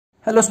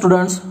Hello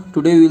students,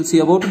 today we will see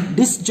about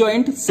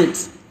disjoint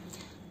sets.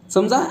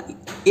 समजा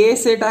A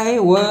set आहे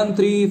 1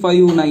 3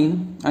 5 9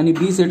 आणि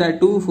B set आहे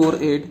 2 4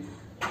 8.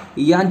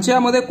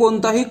 यांच्यामध्ये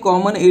कोणताही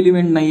कॉमन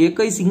एलिमेंट नाहीये,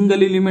 काही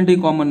सिंगल एलिमेंटही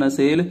कॉमन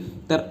नसेल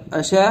तर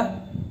अशा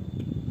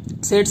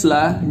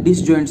सेट्सला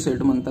डिसजॉइंट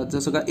सेट म्हणतात.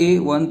 जसं का A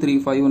 1 3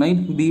 5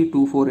 9 B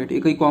 2 4 8 हे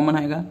काही कॉमन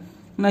आहे का?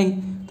 नाही,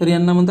 तर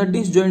यांना म्हणतात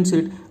डिसजॉइंट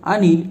सेट.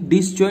 आणि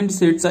डिसजॉइंट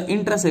सेटचा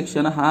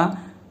इंटरसेक्शन हा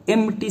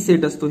एम्प्टी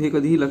सेट असतो, हे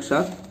कधीही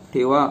लक्षात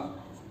ठेवा.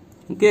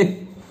 Okay,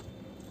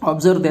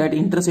 observe that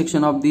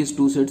intersection of these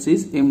two sets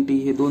is empty.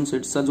 हे दोन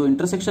सेट्सचा जो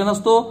इंटरसेक्शन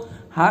असतो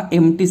हा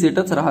एम्प्टी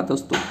सेटच राहत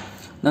असतो.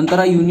 नंतर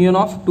हा युनियन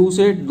ऑफ टू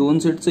सेट, दोन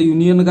सेटचं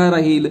युनियन काय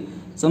राहील?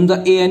 समजा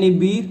ए आणि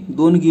बी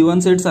दोन गिवन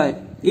सेट्स आहे.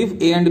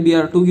 If A and B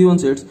R to given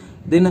sets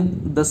then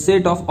the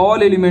set of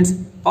all elements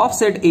of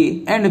set A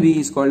and B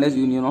is called age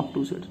union of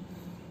two sets.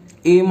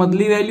 ए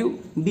मधली value,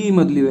 बी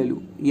मधली value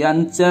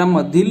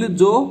यांच्यामधील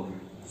जो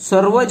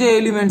सर्व जे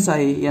एलिमेंट्स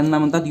आहे यांना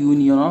म्हणतात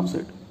युनियन ऑफ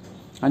सेट.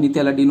 आणि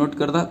त्याला डिनोट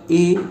करतात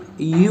ए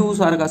यू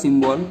सारखा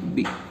सिम्बॉल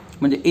बी,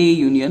 म्हणजे ए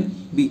युनियन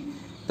बी.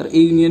 तर ए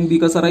युनियन बी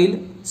कसा राहील?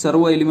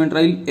 सर्व एलिमेंट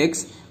राहील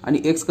एक्स, आणि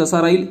एक्स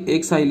कसा राहील?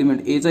 एक्स हा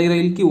एलिमेंट एचाही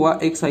राहील किंवा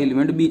एक्स हा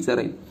एलिमेंट बीचा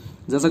राहील.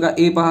 जसं का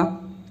ए पहा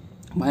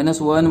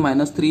 -1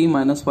 -3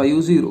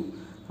 -5 0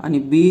 आणि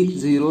बी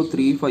 0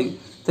 3 5.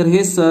 तर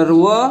हे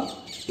सर्व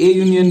ए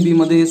युनियन बी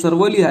मध्ये हे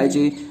सर्व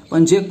लिहायचे,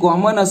 पण जे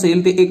कॉमन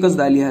असेल ते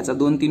एकचदा लिहायचा,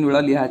 2-3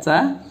 वेळा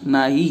लिहायचा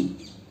नाही.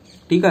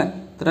 ठीक आहे,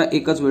 तर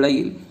एकच वेळा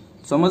येईल.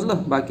 समजलं?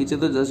 बाकीचे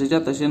तर जसेच्या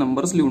तसे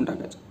नंबर्स लिहून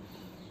टाकायचे.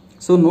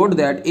 So note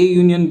that A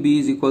union B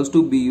is equals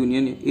to be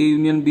union A. A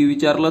union बी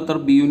विचारलं तर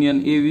बी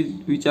युनियन ए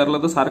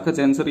विचारलं तर सारखंच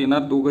आन्सर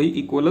येणार, दोघंही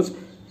इक्वलच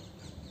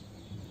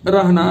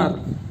राहणार.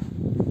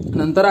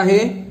 नंतर आहे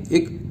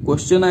एक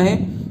क्वेश्चन आहे,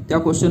 त्या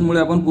क्वेश्चनमुळे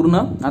आपण पूर्ण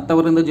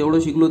आतापर्यंत जेवढं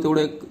शिकलो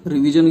तेवढं एक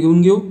रिव्हिजन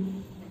घेऊन घेऊ.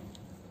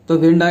 तर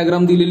व्हेन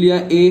डायग्राम दिलेली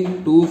आहे. ए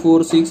 2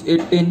 4 6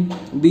 8 10,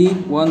 बी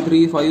 1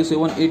 3 5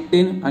 7 8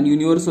 10 आणि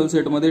युनिव्हर्सल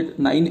सेटमध्ये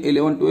 9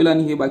 11 12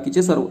 आणि हे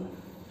बाकीचे सर्व.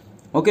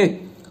 ओके,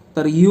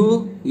 तर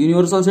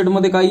युनिव्हर्सल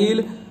सेटमध्ये काय येईल?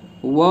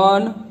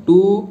 1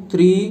 2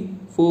 3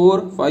 4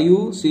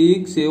 5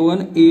 6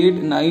 7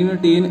 8 9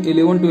 10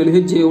 11 12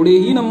 हे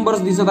जेवढेही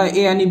नंबर्स दिसत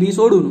आहे ए आणि बी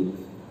सोडून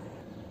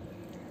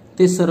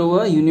ते सर्व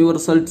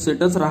युनिव्हर्सल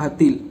सेटच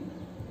राहतील.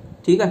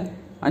 ठीक आहे,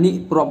 आणि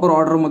प्रॉपर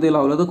ऑर्डरमध्ये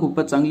लावलं तर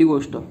खूपच चांगली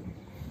गोष्ट.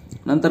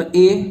 नंतर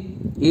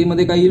ए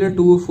मध्ये काय येईल?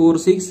 2 4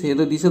 6 हे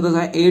तर दिसतच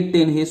आहे. 8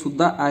 10 हे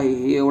सुद्धा आहे,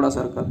 हे एवढा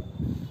सारखा.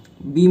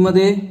 बी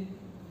मध्ये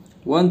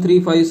 1 3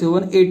 5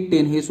 7 8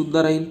 10 हे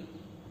सुद्धा राहील.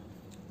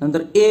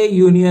 नंतर ए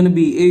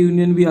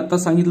युनियन बी आता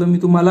सांगितलं मी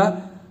तुम्हाला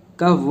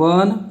का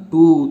 1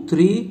 2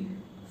 3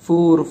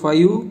 4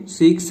 5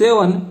 6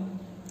 7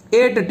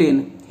 8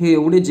 10 हे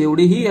एवढे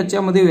जेवढेही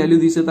याच्यामध्ये व्हॅल्यू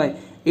दिसत आहे.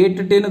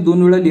 8 10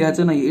 दोन वेळा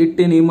लिहायचं नाही. 8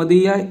 10 ए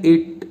मध्ये आहे,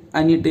 8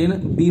 आणि 10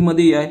 बी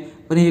मध्ये आहे,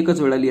 पण हे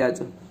एकच वेळा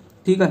लिहायचं.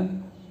 ठीक आहे,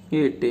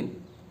 हे 8 10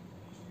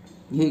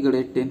 हे इकडे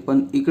 8 10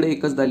 पण इकडे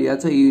एकचदा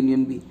लिहायचं ए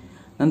युनियन बी.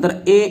 नंतर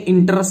ए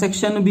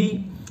इंटरसेक्शन बी,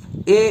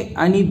 ए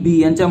आणि बी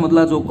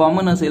यांच्यामधला जो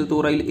कॉमन असेल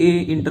तो राहील ए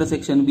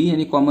इंटरसेक्शन बी,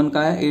 आणि कॉमन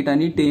काय? 8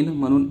 आणि 10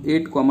 म्हणून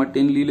 8,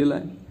 10 लिहिलेलं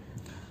आहे.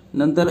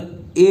 नंतर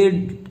ए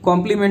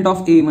कॉम्प्लिमेंट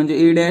ऑफ ए म्हणजे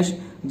ए डॅश,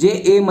 जे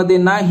ए मध्ये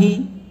नाही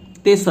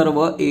ते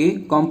सर्व ए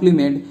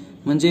कॉम्प्लिमेंट,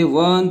 म्हणजे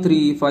 1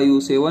 3 5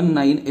 7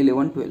 9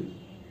 11 12.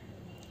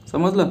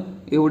 समजलं?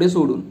 एवढे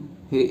सोडून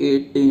हे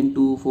 8 10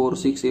 2 4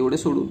 6 एवढे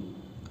सोडून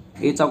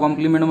ए चा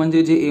कॉम्प्लिमेंट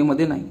म्हणजे जे ए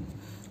मध्ये नाही.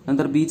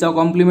 नंतर बी चा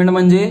कॉम्प्लिमेंट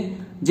म्हणजे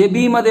जे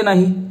बी मध्ये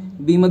नाही.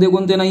 बी मध्ये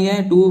कोणते नाही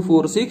आहे? 2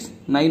 4 6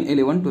 9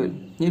 11 12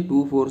 हे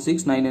 2 4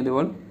 6 9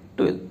 11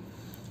 12.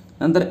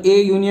 नंतर A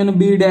union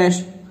B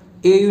dash,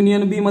 A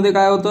union बी मध्ये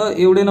काय होतं?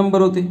 एवढे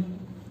नंबर होते,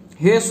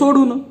 हे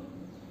सोडून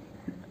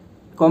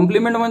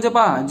कॉम्प्लिमेंट म्हणजे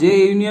पहा जे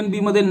ए युनियन बी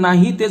मध्ये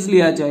नाही तेच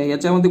लिहायचे आहे.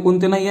 याच्यामध्ये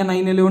कोणते नाही आहे?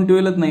 9 11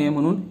 12च नाही आहे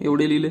म्हणून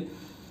एवढे लिहिले.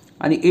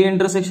 आणि ए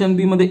इंटरसेक्शन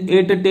बी मध्ये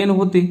 8 10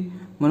 होते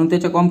म्हणून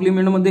त्याच्या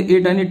कॉम्प्लिमेंट मध्ये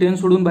 8 आणि 10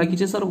 सोडून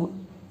बाकीचे सर्व.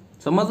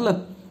 समजलं?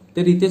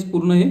 तर इथेच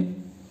पूर्ण हे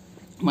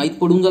माहीत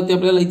पडून जाते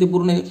आपल्याला. इथे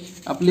पूर्ण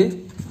आपले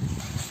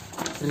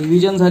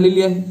रिव्हिजन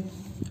झालेली आहे.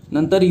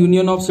 नंतर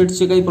युनियन ऑफ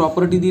सेट्सचे काही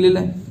प्रॉपर्टी दिलेले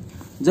आहे.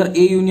 जर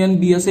ए युनियन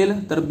बी असेल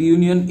तर बी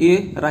युनियन ए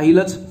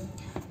राहीलच.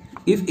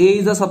 If A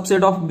is a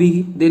subset of B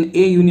then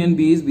A union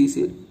B is B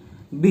set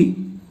बी.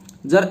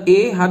 जर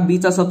ए हा बी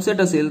चा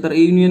सबसेट असेल तर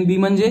ए युनियन बी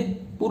म्हणजे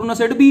पूर्ण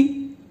सेट बी,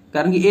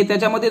 कारण की ए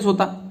त्याच्यामध्येच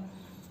होता.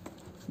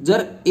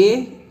 जर ए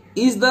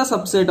is the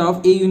subset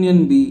of A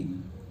union B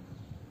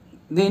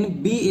then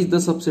B is the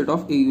subset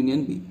of A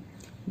union बी.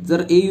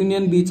 जर ए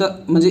युनियन बी चा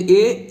म्हणजे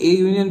ए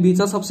युनियन बी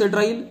चा सबसेट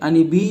राहील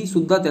आणि बी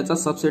सुद्धा त्याचा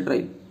सबसेट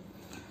राहील.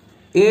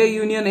 ए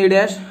युनियन ए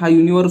डॅश हा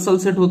युनिव्हर्सल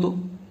सेट होतो.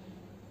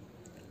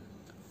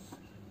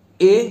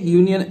 ए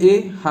युनियन ए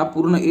हा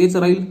पूर्ण एच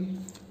राहील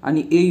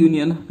आणि ए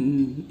युनियन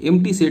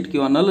एम्प्टी सेट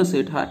किंवा नल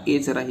सेट हा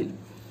एच राहील.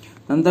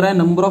 नंतर आहे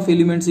number of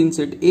elements in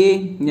set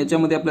ए.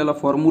 याच्यामध्ये आपल्याला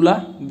फॉर्म्युला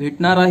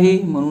भेटणार आहे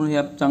म्हणून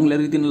हे चांगल्या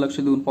रीतीने लक्ष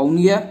देऊन पाहून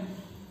घ्या.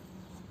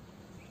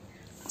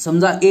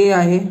 समजा ए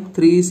आहे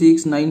 3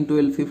 6 9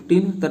 12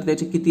 15 तर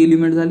त्याचे किती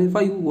एलिमेंट झाले?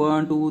 5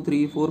 1 2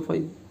 3 4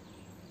 5.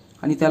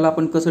 आणि त्याला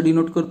आपण कसं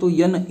डिनोट करतो,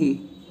 एन ए,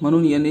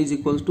 म्हणून एन इज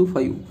इक्वल्स टू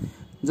 5.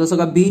 जसं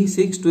का बी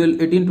 6, 12,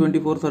 18,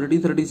 24, 30,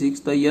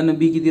 36, तर एन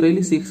बी किती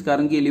राहील 6,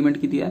 कारण की एलिमेंट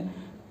किती आहे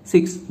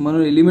 6.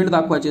 म्हणून एलिमेंट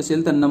दाखवायचे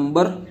असेल तर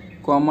नंबर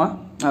कॉमा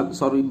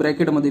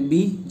ब्रॅकेटमध्ये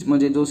बी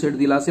म्हणजे जो सेट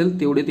दिला असेल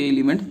तेवढे ते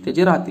एलिमेंट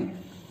त्याचे राहतील.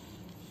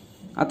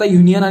 आता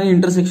युनियन आणि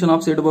इंटरसेक्शन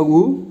ऑफ सेट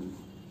बघू.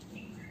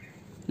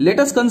 Let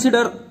us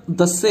consider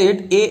the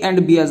set A and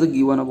be as a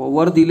given above.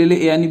 वर दिलेले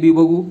ए आणि बी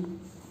बघू.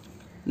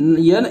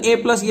 एन ए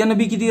प्लस एन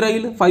बी किती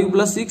राहील 5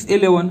 + 6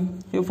 11.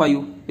 हे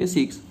 5 हे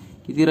 6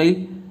 किती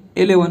राहील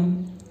 11.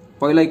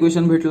 पहिला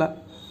इक्वेशन भेटला.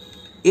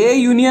 ए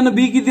युनियन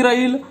बी किती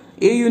राहील,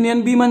 ए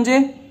युनियन बी म्हणजे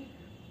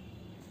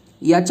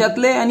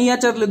याच्यातले आणि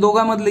याच्यातले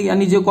दोघांमधले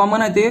आणि जे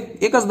कॉमन आहे ते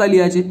एकच झाली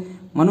याचे,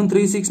 म्हणून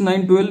 3, 6,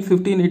 9, 12,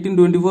 15, 18,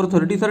 24,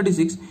 30,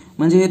 36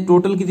 म्हणजे हे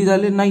टोटल किती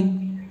झाले 9.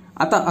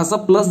 आता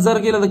असं प्लस जर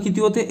केलं तर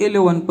किती होते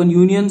 11, पण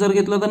युनियन जर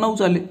घेतलं तर 9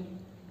 झाले.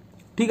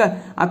 ठीक आहे.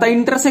 आता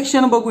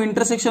इंटरसेक्शन बघू.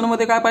 इंटरसेक्शन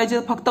मध्ये काय पाहिजे,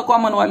 फक्त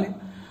कॉमन वाले.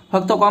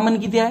 फक्त कॉमन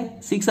किती आहे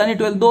 6 आणि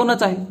 12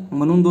 दोनच आहे,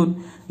 म्हणून 2.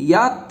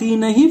 या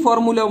तीनही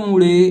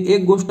फॉर्म्युल्यामुळे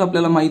एक गोष्ट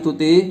आपल्याला माहित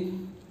होते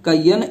का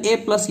N A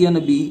plus N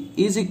B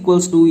is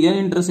equals to N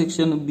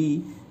intersection B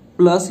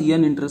plus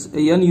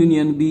N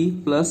union B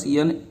plus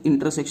N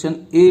intersection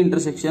A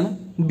intersection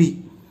बी.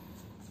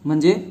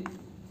 म्हणजे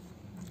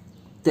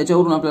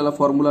त्याच्यावरून आपल्याला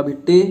फॉर्म्युला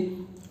भेटते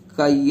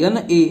का N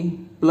A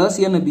plus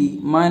N B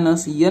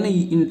minus N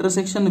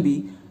intersection B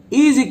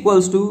is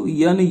equals to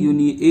N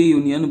A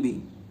union बी.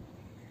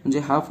 म्हणजे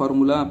हा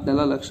formula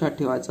आपल्याला लक्षात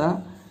ठेवायचा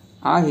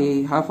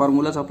आहे. हा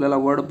फॉर्म्युलाच आपल्याला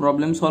वर्ड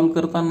प्रॉब्लेम सॉल्व्ह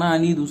करताना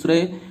आणि दुसरे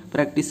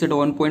प्रॅक्टिस सेट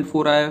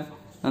 1.4 आहे,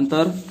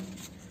 नंतर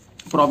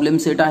प्रॉब्लेम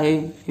सेट आहे.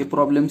 हे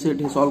प्रॉब्लेम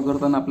सेट हे सॉल्व्ह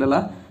करताना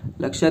आपल्याला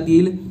लक्षात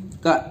येईल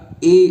का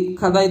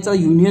एखाद्याचा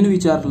युनियन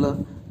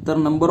विचारलं तर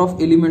number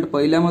of element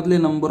पहिल्यामधले,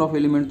 number of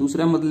element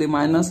दुसऱ्यामधले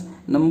minus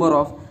number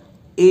of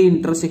A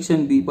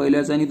intersection बी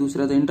पहिल्याचा आणि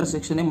दुसऱ्याचा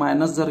इंटरसेक्शन हे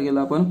मायनस जर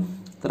गेला आपण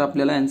तर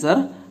आपल्याला आन्सर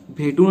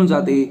भेटून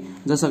जाते.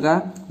 जसं का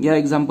या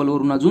एक्झाम्पल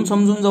वरून अजून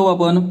समजून जाऊ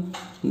आपण.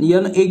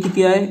 एन ए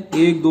किती आहे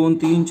 1 2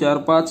 3 4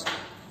 5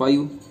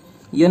 5.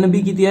 एन बी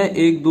किती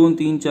आहे 1 2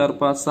 3 4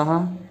 5 6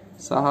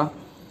 6.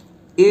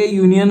 ए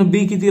युनियन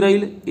बी किती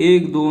राहील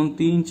 1 2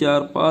 3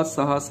 4 5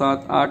 6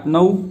 7 8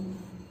 9.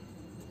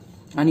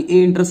 आणि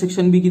ए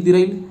इंटरसेक्शन बी किती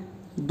राहील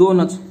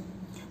 2च,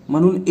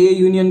 म्हणून ए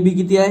युनियन बी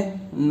किती आहे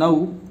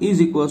 9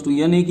 is equals to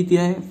N A किती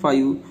आहे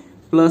 5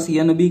 प्लस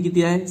एन बी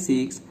किती आहे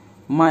 6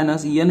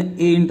 मायनस एन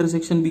ए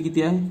इंटरसेक्शन बी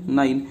किती आहे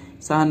 9.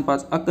 6 आणि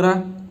 5 11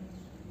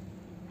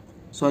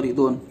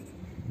 2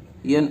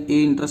 एन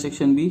ए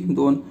इंटरसेक्शन बी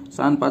 2.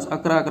 6 आणि 5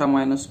 11 11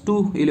 मायनस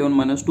 2 11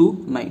 मायनस 2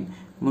 9,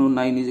 म्हणून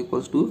 9 इज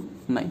इक्वल्स टू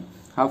 9.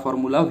 हा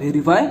फॉर्म्युला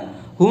व्हेरीफाय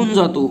होऊन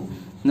जातो.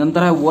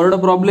 नंतर आहे word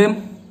problem.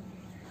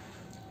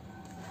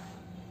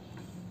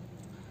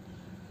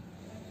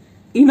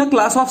 In a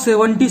class of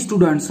 70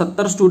 student,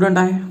 70 student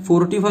आहे.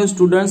 45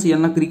 स्टुडंट्स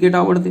यांना क्रिकेट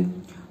आवडते,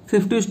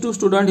 52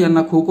 स्टुडंट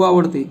यांना खो खो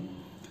आवडते.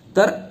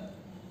 तर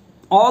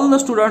all the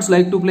students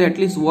like to play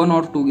at least 1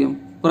 or 2 game.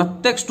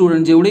 प्रत्येक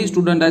स्टुडंट जेवढेही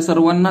स्टुडंट आहे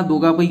सर्वांना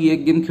दोघांपैकी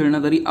एक गेम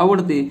खेळणं तरी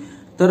आवडते.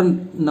 तर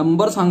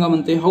नंबर सांगा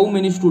म्हणते how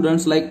many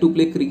students like to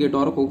play cricket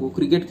or kho kho.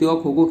 Cricket किंवा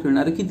खो खो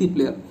खेळणारे किती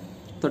प्लेयर.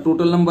 तर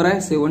टोटल नंबर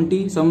आहे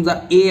 70. समजा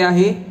ए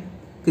आहे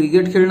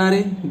क्रिकेट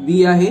खेळणारे,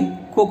 बी आहे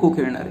खो खो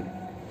खेळणारे.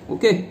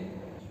 ओके.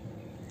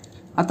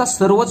 आता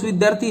सर्वच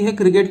विद्यार्थी हे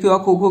क्रिकेट किंवा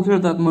खो खो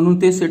खेळतात,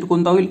 म्हणून ते सेट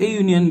कोणता होईल ए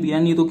युनियन बी,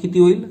 आणि तो किती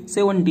होईल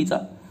 70चा.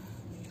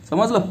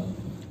 समजलं.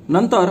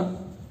 नंतर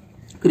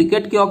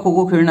क्रिकेट किंवा खो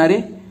खो खेळणारे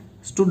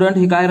स्टुडंट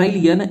हे काय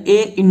राहील एन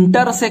ए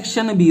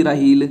इंटरसेक्शन बी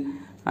राहील.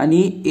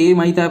 आणि ए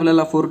माहित आहे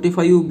आपल्याला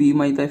 45, बी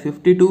माहित आहे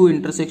 52,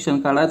 इंटरसेक्शन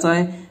काढायचं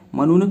आहे,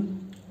 म्हणून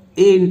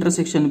ए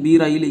इंटरसेक्शन बी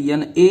राहील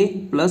N A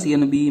plus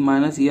N B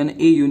minus N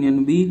A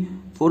union B.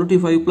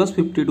 45 plus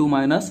 52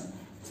 minus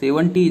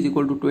 70 is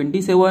equal to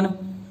 27.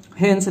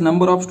 Hence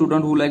number of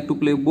student who like to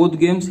play both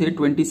games हे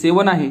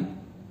 27 आहे.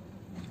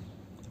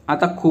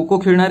 आता खो खो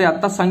खेळणारे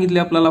आत्ताच सांगितले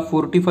आपल्याला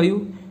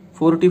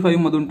 45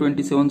 मधून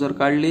 27 जर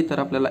काढले तर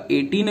आपल्याला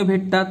 18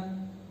 भेटतात.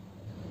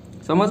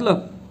 समजलं.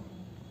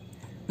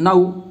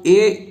 Now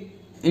A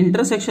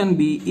intersection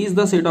B is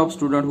the set of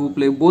student who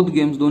play both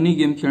games. दोन्ही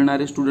गेम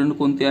खेळणारे स्टुडंट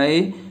कोणते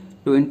आहे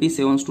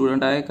 27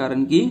 स्टुडंट आहे,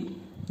 कारण की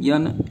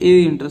एन ए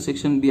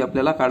इंटरसेक्शन बी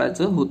आपल्याला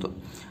काढायचं होतं.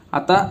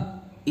 आता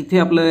इथे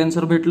आपलं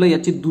आन्सर भेटलं.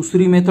 याची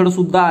दुसरी मेथड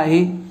सुद्धा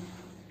आहे.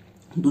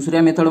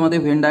 दुसऱ्या मेथडमध्ये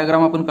व्हेन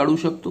डायग्राम आपण काढू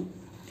शकतो.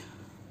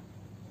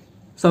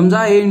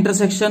 समजा ए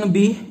इंटरसेक्शन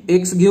बी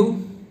एक्स घेऊ,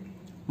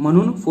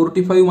 म्हणून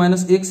 45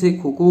 मायनस एक्स हे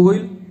खो खो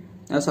होईल,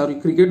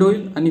 क्रिकेट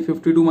होईल, आणि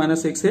 52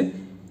 मायनस एक्स हे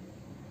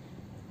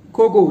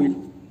खो खो होईल.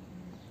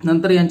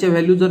 नंतर यांच्या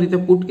व्हॅल्यू जर इथे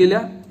पुट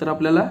केल्या तर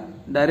आपल्याला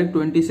डायरेक्ट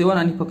 27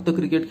 आणि फक्त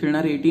क्रिकेट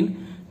खेळणारे 18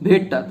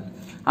 भेटतात.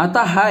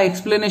 आता हा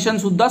एक्सप्लेनेशन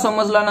सुद्धा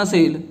समजला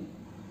नसेल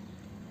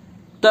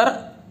तर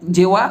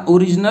जेव्हा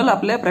ओरिजिनल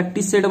आपल्या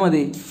प्रॅक्टिस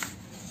सेटमध्ये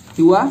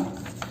किंवा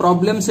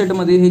प्रॉब्लेम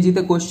सेटमध्ये हे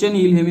जिथे क्वेश्चन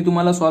येईल हे मी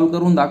तुम्हाला सॉल्व्ह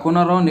करून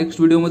दाखवणार आहोत नेक्स्ट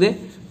व्हिडिओमध्ये,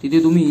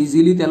 तिथे तुम्ही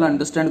इझिली त्याला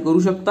अंडरस्टँड करू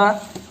शकता.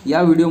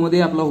 या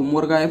व्हिडिओमध्ये आपला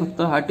होमवर्क आहे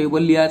फक्त हा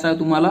टेबल लिहायचा आहे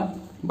तुम्हाला,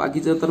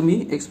 बाकीचं तर मी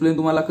एक्सप्लेन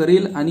तुम्हाला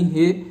करेल. आणि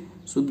हे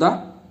सुद्धा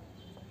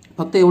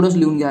फक्त एवढंच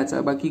लिहून घ्यायचं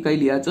आहे, बाकी काही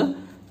लिहायचं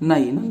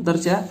नाही.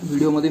 नंतरच्या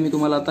व्हिडिओमध्ये मी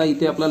तुम्हाला आता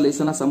इथे आपला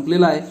लेसन हा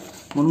संपलेला आहे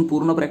म्हणून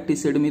पूर्ण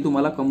प्रॅक्टिस सेट मी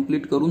तुम्हाला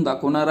कंप्लीट करून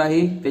दाखवणार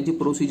आहे, त्याची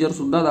प्रोसिजर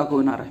सुद्धा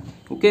दाखवणार आहे.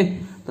 ओके,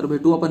 तर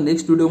भेटू आपण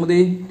नेक्स्ट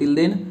व्हिडिओमध्ये. Till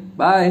then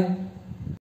bye.